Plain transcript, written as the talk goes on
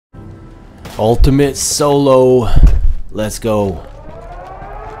Ultimate solo. Let's go.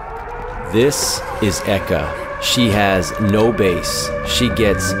 This is Eka. She has no base. She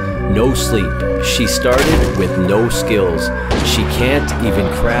gets no sleep. She started with no skills. She can't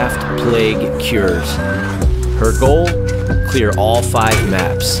even craft plague cures. Her goal? Clear all 5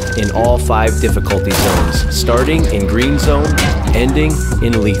 maps in all 5 difficulty zones, starting in green zone, ending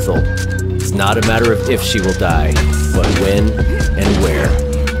in lethal. It's not a matter of if she will die, but when and where.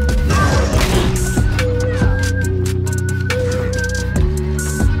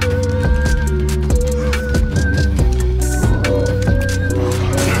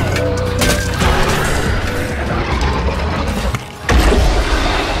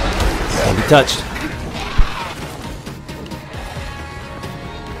 Can't be touched.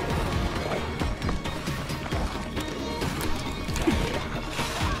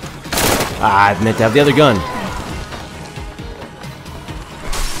 Ah, I meant to have the other gun.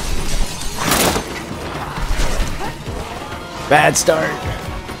 Bad start.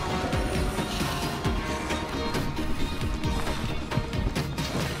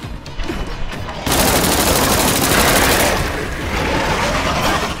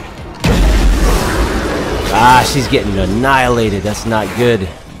 Ah, she's getting annihilated. That's not good.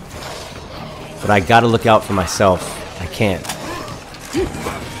 But I gotta look out for myself. I can't.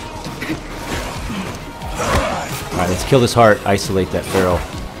 Alright, let's kill this heart. Isolate that Pharaoh.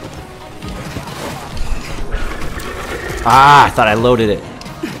 Ah, I thought I loaded it.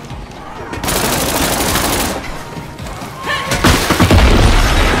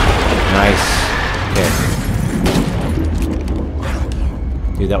 Nice. Okay.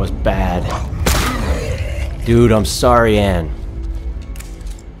 Dude, that was bad. Dude, I'm sorry, Anne.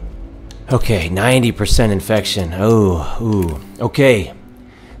 Okay, 90% infection. Oh, ooh. Okay.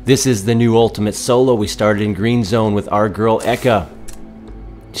 This is the new Ultimate Solo. We started in Green Zone with our girl Eka.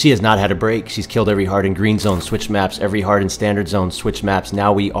 She has not had a break. She's killed every heart in Green Zone, switch maps, every heart in Standard Zone, switch maps.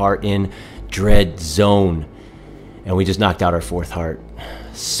 Now we are in Dread Zone. And we just knocked out our 4th heart.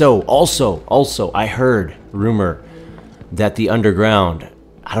 So, also, I heard rumor that the Underground,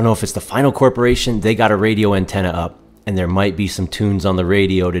 I don't know if it's the Final Corporation, they got a radio antenna up. And there might be some tunes on the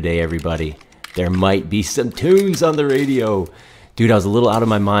radio today, everybody. There might be some tunes on the radio. Dude, I was a little out of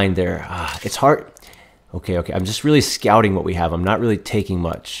my mind there. It's hard. Okay. I'm just really scouting what we have. I'm not really taking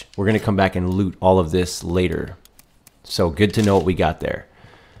much. We're going to come back and loot all of this later. So good to know what we got there.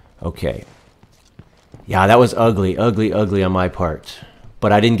 Okay. Yeah, that was ugly on my part.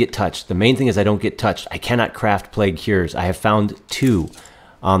 But I didn't get touched. The main thing is I don't get touched. I cannot craft plague cures. I have found 2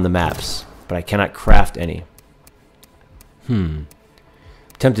 on the maps, but I cannot craft any.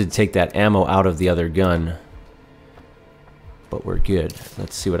 Tempted to take that ammo out of the other gun. But we're good.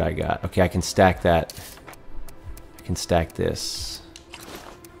 Let's see what I got. Okay, I can stack that. I can stack this.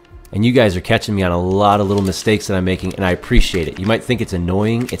 And you guys are catching me on a lot of little mistakes that I'm making, and I appreciate it. You might think it's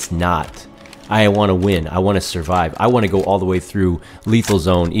annoying. It's not. I want to win. I want to survive. I want to go all the way through Lethal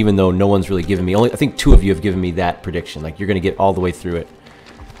Zone, even though no one's really given me... I think 2 of you have given me that prediction. Like, you're going to get all the way through it.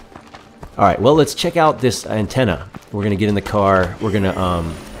 Alright, well, let's check out this antenna. We're going to get in the car. We're going to, Oh,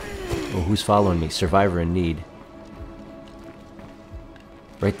 who's following me? Survivor in Need.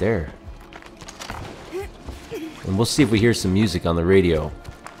 Right there. And we'll see if we hear some music on the radio.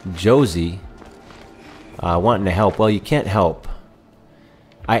 Josie, wanting to help. Well, you can't help.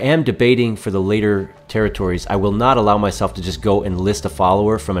 I am debating for the later territories. I will not allow myself to just go and list a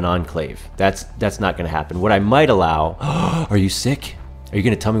follower from an enclave. That's not going to happen. What I might allow... Are you sick? Are you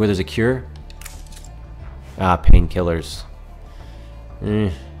going to tell me where there's a cure? Ah, painkillers.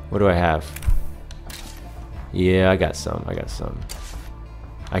 What do I have? Yeah, I got some.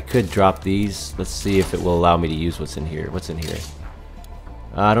 I could drop these. Let's see if it will allow me to use what's in here. What's in here?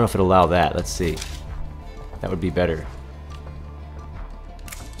 I don't know if it'll allow that. Let's see. That would be better.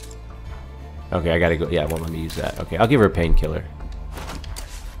 Okay, I gotta go. Yeah, it won't let me use that. Okay, I'll give her a painkiller.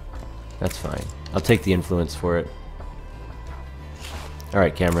 That's fine. I'll take the influence for it.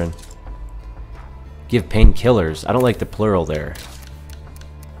 Alright, Cameron. Give painkillers. I don't like the plural there.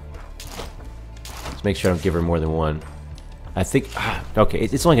 Let's make sure I don't give her more than 1. I think... okay,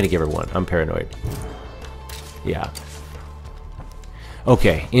 it's only going to give her 1. I'm paranoid. Yeah.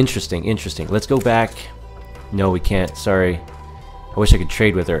 Okay, interesting. Let's go back. No, we can't. Sorry. I wish I could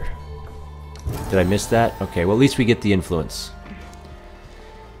trade with her. Did I miss that? Okay, well, at least we get the influence.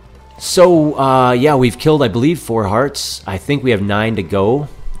 So, yeah, we've killed, I believe, 4 hearts. I think we have 9 to go.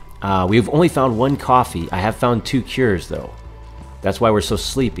 We've only found 1 coffee. I have found 2 cures, though. That's why we're so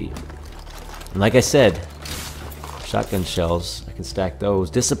sleepy. And like I said... Shotgun shells. I can stack those.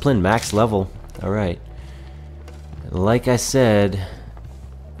 Discipline, max level. Alright. Like I said,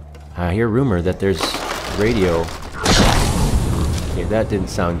 I hear rumor that there's radio. Okay, that didn't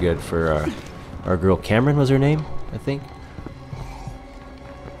sound good for our girl. Cameron was her name, I think.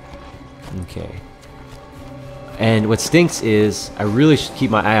 Okay. And what stinks is I really should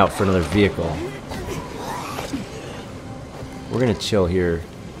keep my eye out for another vehicle. We're gonna chill here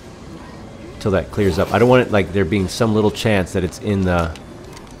till that clears up. I don't want it like there being some little chance that it's in the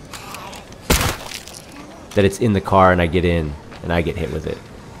car and I get in and I get hit with it.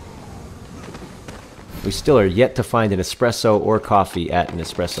 We still are yet to find an espresso or coffee at an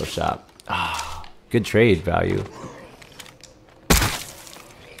espresso shop. Ah, good trade value.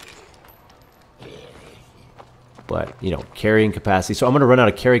 But, you know, carrying capacity. So I'm going to run out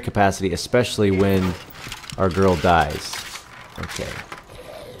of carry capacity, especially when our girl dies. Okay.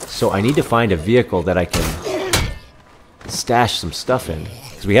 So I need to find a vehicle that I can stash some stuff in.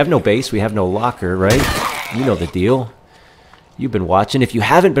 Because we have no base, we have no locker, right? You know the deal. You've been watching. If you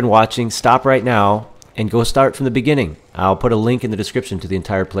haven't been watching, stop right now and go start from the beginning. I'll put a link in the description to the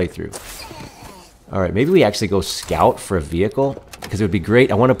entire playthrough. Alright, maybe we actually go scout for a vehicle. Because it would be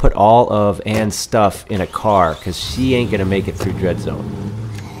great. I want to put all of Anne's stuff in a car. Because she ain't going to make it through Dread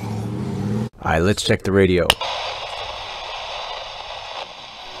Zone. Alright, let's check the radio.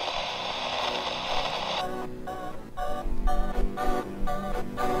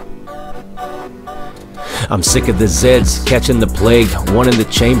 I'm sick of the Zeds, catching the plague. One in the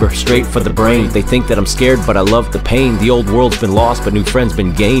chamber, straight for the brain. They think that I'm scared, but I love the pain. The old world's been lost, but new friends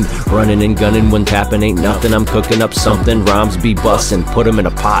been gained. Running and gunning when tapping ain't nothing. I'm cooking up something, rhymes be bussin'. Put them in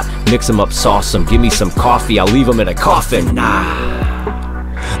a pot, mix them up, sauce them. Give me some coffee, I'll leave them in a coffin. Nah.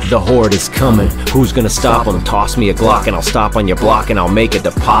 The horde is coming, who's gonna stop them? Toss me a Glock and I'll stop on your block and I'll make a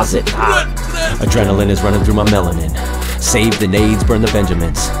deposit. Adrenaline is running through my melanin. Save the nades, burn the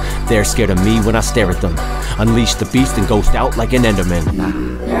Benjamins. They're scared of me when I stare at them. Unleash the beast and ghost out like an Enderman.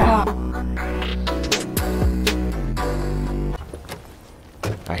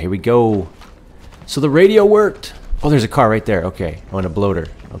 Alright, here we go. So the radio worked. Oh, there's a car right there. Okay, on a bloater.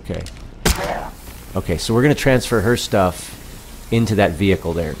 Okay. Okay, so we're going to transfer her stuff into that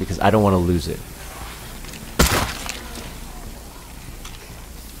vehicle there because I don't want to lose it.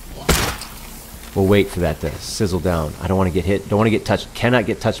 We'll wait for that to sizzle down. I don't want to get hit. Don't want to get touched. Cannot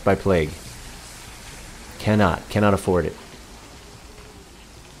get touched by plague. Cannot afford it.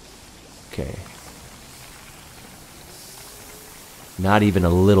 Okay. Not even a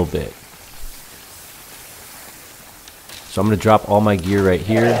little bit. So I'm going to drop all my gear right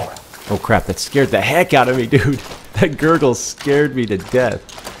here. Oh crap, that scared the heck out of me, dude. That gurgle scared me to death.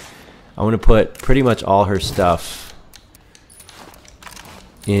 I'm going to put pretty much all her stuff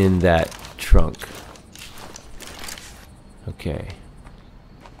in that trunk. Okay.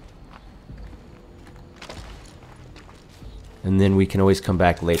 And then we can always come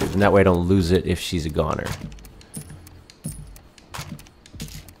back later. And that way I don't lose it if she's a goner.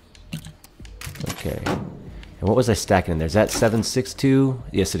 Okay. And what was I stacking in there? Is that 762?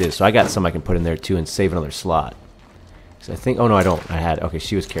 Yes, it is. So I got some I can put in there too and save another slot. So I think... Oh, no, I don't. I had... Okay,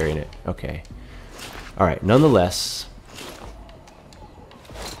 she was carrying it. Okay. Alright, nonetheless...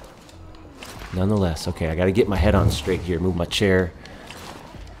 okay, I gotta get my head on straight here. Move my chair.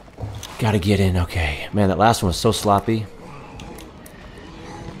 Gotta get in. Okay. Man, that last one was so sloppy.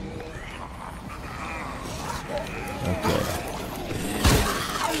 Okay.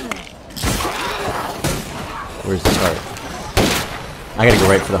 Where's the heart? I gotta go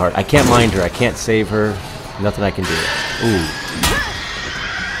right for the heart. I can't mind her. I can't save her. Nothing I can do. Ooh.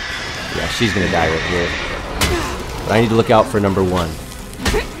 Yeah, she's gonna die right here. But I need to look out for number one.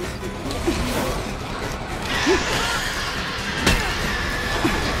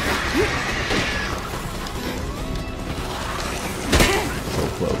 So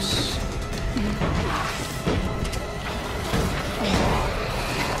close.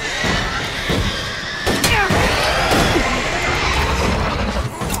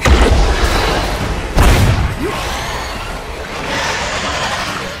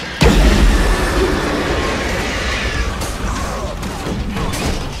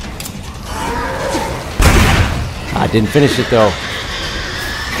 I didn't finish it though.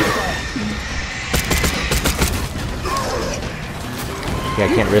 Okay, I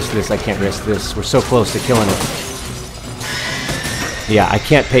can't risk this. I can't risk this. We're so close to killing it. Yeah, I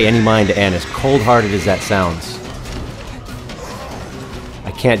can't pay any mind to Anne, as cold-hearted as that sounds.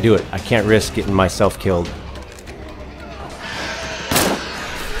 I can't do it. I can't risk getting myself killed.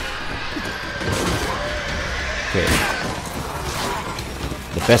 Okay.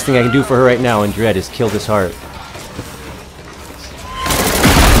 The best thing I can do for her right now in Dread is kill this heart.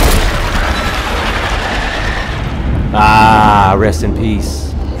 Ah, rest in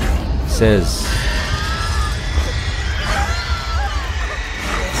peace. says...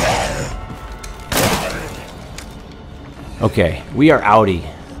 Okay, we are outie.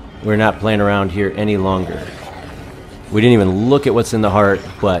 We're not playing around here any longer. We didn't even look at what's in the heart,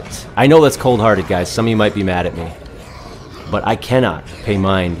 but I know that's cold-hearted, guys. Some of you might be mad at me. But I cannot pay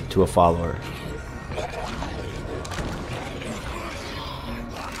mind to a follower.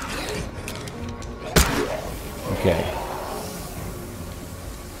 Okay.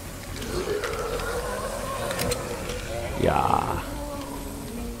 Yeah.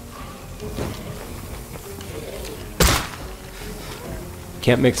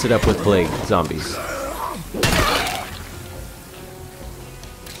 Can't mix it up with plague zombies.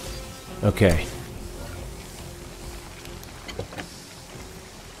 Okay.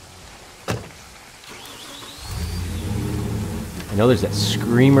 I know there's that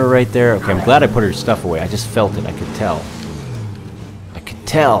screamer right there. Okay, I'm glad I put her stuff away. I just felt it. I could tell. I could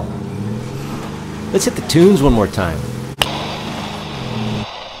tell. Let's hit the tunes one more time.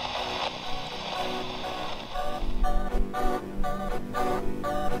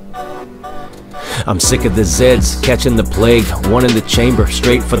 I'm sick of the Zeds, catching the plague. One in the chamber,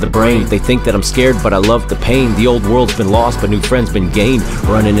 straight for the brain. They think that I'm scared, but I love the pain. The old world's been lost, but new friends been gained.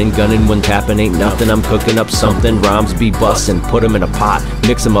 Running and gunning when tapping ain't nothing. I'm cooking up something, rhymes be bussin'. Put them in a pot,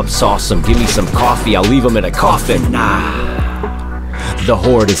 mix them up, sauce them. Give me some coffee, I'll leave them in a coffin. Nah, the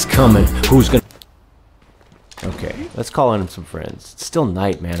horde is coming. Who's gonna... Okay, let's call in some friends. It's still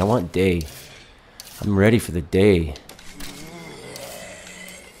night, man. I want day. I'm ready for the day.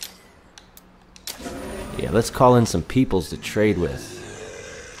 Yeah, let's call in some peoples to trade with.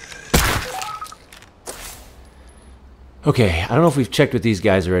 Okay, I don't know if we've checked with these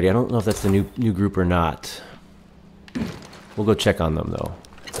guys already. I don't know if that's the new group or not. We'll go check on them, though.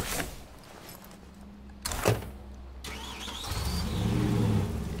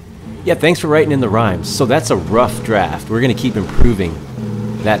 Yeah, thanks for writing in the rhymes. So that's a rough draft. We're going to keep improving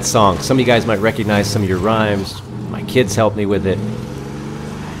that song. Some of you guys might recognize some of your rhymes. My kids helped me with it.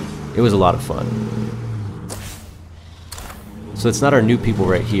 It was a lot of fun. So it's not our new people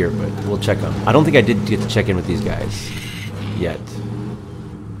right here, but we'll check on them. I don't think I did get to check in with these guys yet.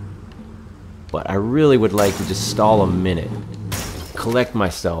 But I really would like to just stall a minute, collect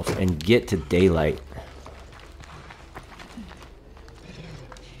myself, and get to daylight.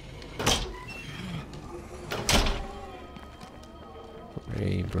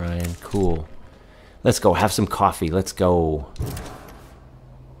 Ray, Brian, cool. Let's go, have some coffee, let's go.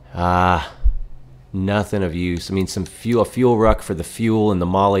 Nothing of use. I mean, some fuel, a fuel ruck for the fuel and the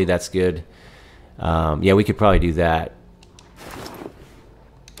molly, that's good. Yeah, we could probably do that.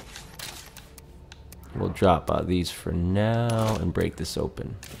 We'll drop these for now and break this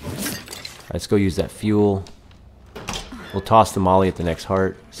open. Let's go use that fuel. We'll toss the molly at the next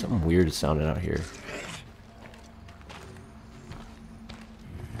heart. Something weird is sounding out here.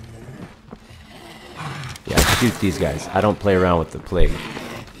 Yeah, shoot these guys. I don't play around with the plague.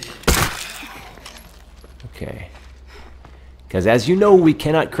 Okay. Because as you know, we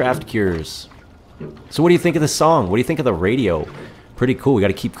cannot craft cures. So what do you think of the song? What do you think of the radio? Pretty cool. We got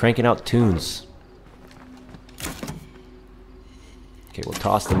to keep cranking out tunes. Okay, we'll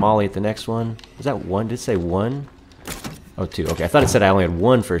toss the molly at the next one. Was that one? Did it say one? Oh, two. Okay, I thought it said I only had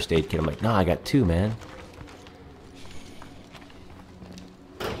one first aid kit. I'm like, nah, I got two, man.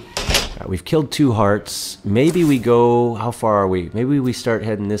 Alright, we've killed 2 hearts. Maybe we go... How far are we? Maybe we start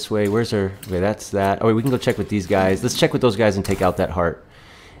heading this way. Where's our... Okay, that's that. Oh, wait, we can go check with these guys. Let's check with those guys and take out that heart.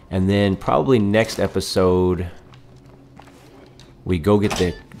 And then probably next episode, we go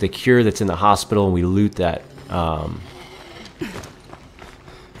get the cure that's in the hospital and we loot that.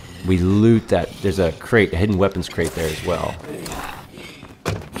 We loot that. There's a crate, a hidden weapons crate there as well.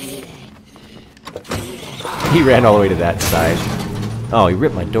 He ran all the way to that side. Oh, he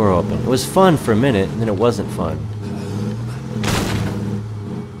ripped my door open. It was fun for a minute, and then it wasn't fun.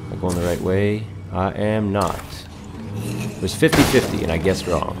 Am I going the right way? I am not. It was 50-50, and I guessed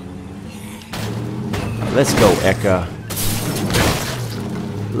wrong. Let's go, Eka.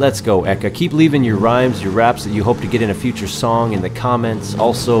 Let's go, Eka. Keep leaving your rhymes, your raps that you hope to get in a future song in the comments.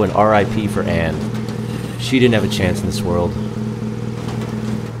 Also, an RIP for Anne. She didn't have a chance in this world.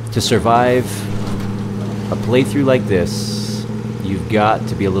 To survive a playthrough like this, you've got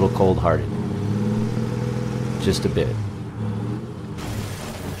to be a little cold-hearted. Just a bit.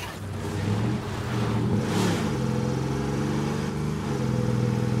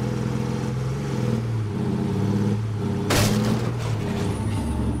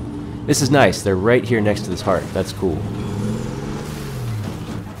 This is nice. They're right here next to this heart. That's cool.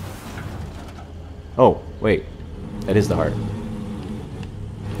 Oh, wait. That is the heart.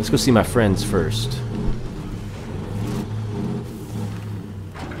 Let's go see my friends first.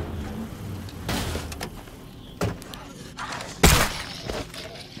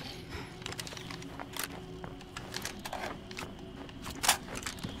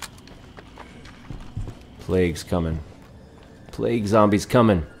 Plague's coming. Plague zombies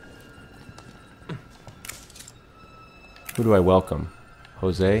coming. Who do I welcome?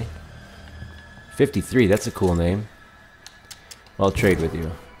 Jose? 53, that's a cool name. I'll trade with you.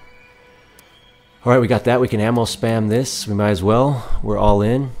 Alright, we got that. We can ammo spam this. We might as well. We're all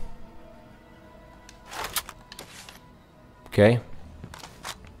in. Okay.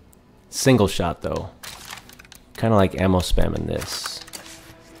 Single shot, though. Kind of like ammo spamming this.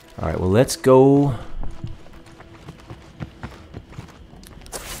 Alright, well, let's go.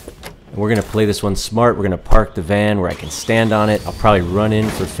 We're going to play this one smart. We're going to park the van where I can stand on it. I'll probably run in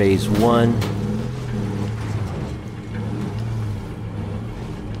for phase 1.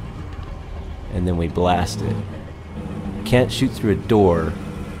 And then we blast it. Can't shoot through a door,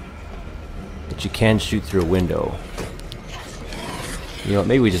 but you can shoot through a window. You know what,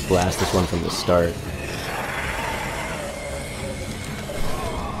 maybe we just blast this one from the start.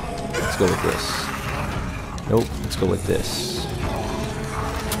 Let's go with this. Nope, let's go with this.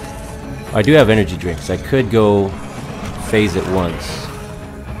 I do have energy drinks. I could go phase it once.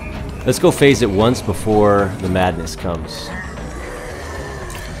 Let's go phase it once before the madness comes.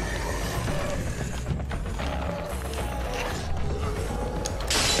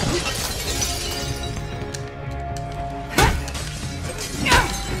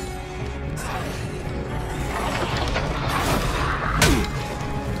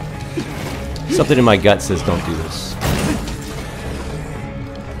 Something in my gut says don't do this.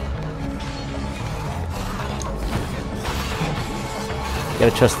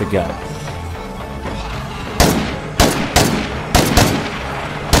 Gotta trust the gut.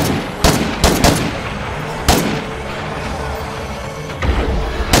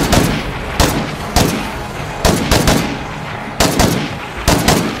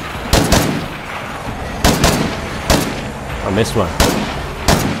 I missed one.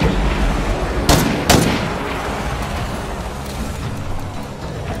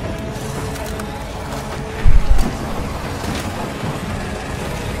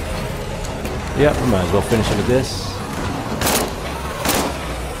 Yep, we might as well finish it with this.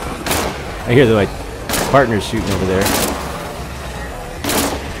 I hear that my partner's shooting over there.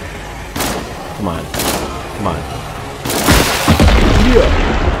 Come on. Come on. Yeah.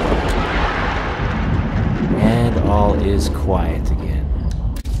 And all is quiet again.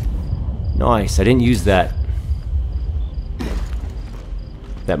 Nice. I didn't use that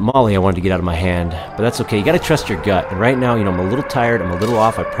molly I wanted to get out of my hand, but that's okay. You gotta trust your gut. And right now, you know, I'm a little tired, I'm a little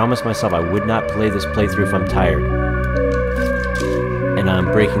off. I promised myself I would not play this playthrough if I'm tired. And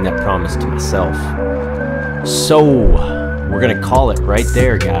I'm breaking that promise to myself. So, we're gonna call it right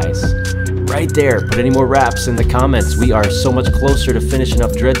there, guys. Right there. Put any more raps in the comments. We are so much closer to finishing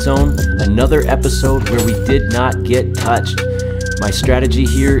up Dread Zone. Another episode where we did not get touched. My strategy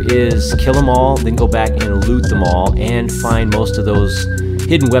here is kill them all, then go back and loot them all, and find most of those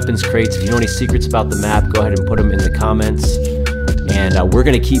hidden weapons crates. If you know any secrets about the map, go ahead and put them in the comments. And we're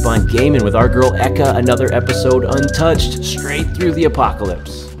going to keep on gaming with our girl Eka. Another episode untouched, straight through the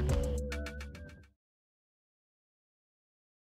apocalypse.